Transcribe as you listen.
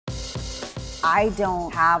I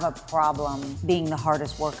don't have a problem being the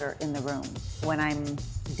hardest worker in the room. When I'm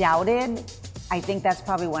doubted, I think that's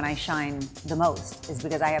probably when I shine the most, is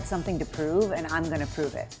because I have something to prove and I'm gonna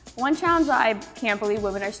prove it. One challenge that I can't believe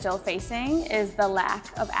women are still facing is the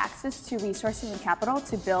lack of access to resources and capital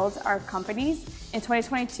to build our companies. In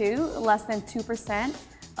 2022, less than 2%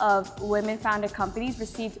 of women-founded companies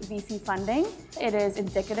received VC funding. It is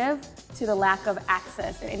indicative to the lack of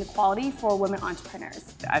access and inequality for women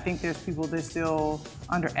entrepreneurs. I think there's people that still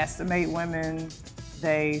underestimate women.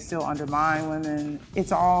 They still undermine women.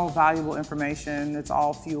 It's all valuable information. It's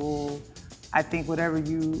all fuel. I think whatever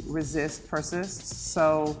you resist persists.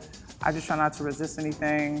 So I just try not to resist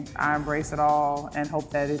anything. I embrace it all and hope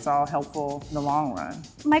that it's all helpful in the long run.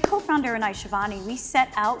 My co-founder and I, Shivani, we set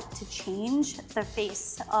out to change the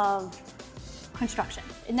face of construction.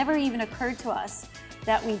 It never even occurred to us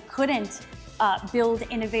that we couldn't build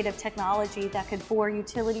innovative technology that could bore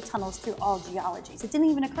utility tunnels through all geologies. It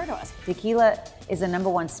didn't even occur to us. Tequila is the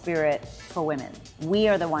 #1 spirit for women. We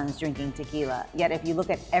are the ones drinking tequila. Yet if you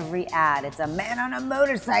look at every ad, it's a man on a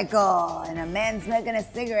motorcycle, and a man smoking a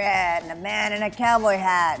cigarette, and a man in a cowboy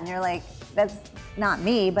hat. And you're like, that's not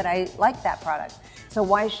me, but I like that product. So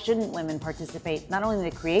why shouldn't women participate, not only in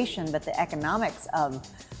the creation, but the economics of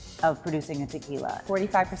producing a tequila?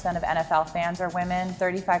 45% of NFL fans are women,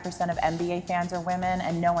 35% of NBA fans are women,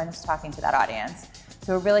 and no one's talking to that audience.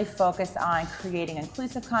 So we're really focused on creating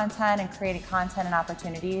inclusive content and creating content and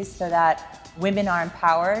opportunities so that women are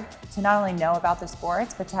empowered to not only know about the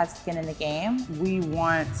sports, but to have skin in the game. We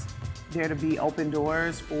want there to be open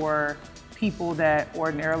doors for people that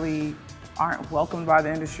ordinarily aren't welcomed by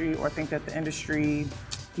the industry or think that the industry,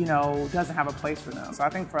 doesn't have a place for them. So I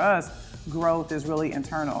think for us, growth is really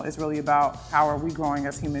internal. It's really about how are we growing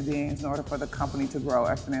as human beings in order for the company to grow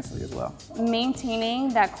exponentially as well. Maintaining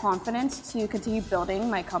that confidence to continue building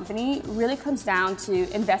my company really comes down to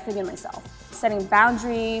investing in myself. Setting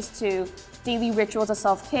boundaries, to daily rituals of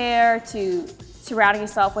self-care, to surrounding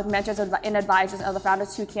yourself with mentors and advisors and other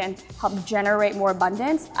founders who can help generate more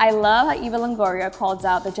abundance. I love how Eva Longoria calls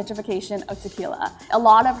out the gentrification of tequila. A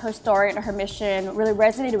lot of her story and her mission really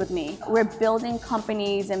resonated with me. We're building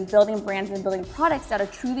companies and building brands and building products that are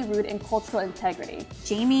truly rooted in cultural integrity.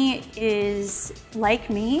 Jamie is, like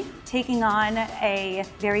me, taking on a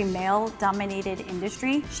very male-dominated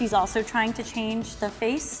industry. She's also trying to change the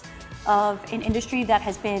face of an industry that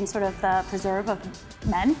has been sort of the preserve of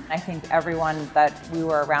men. I think everyone that we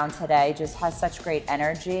were around today just has such great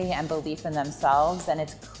energy and belief in themselves, and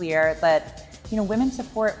it's clear that women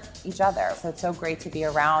support each other. So it's so great to be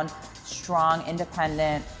around strong,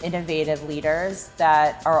 independent, innovative leaders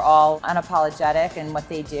that are all unapologetic in what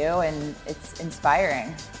they do, and it's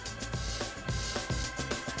inspiring.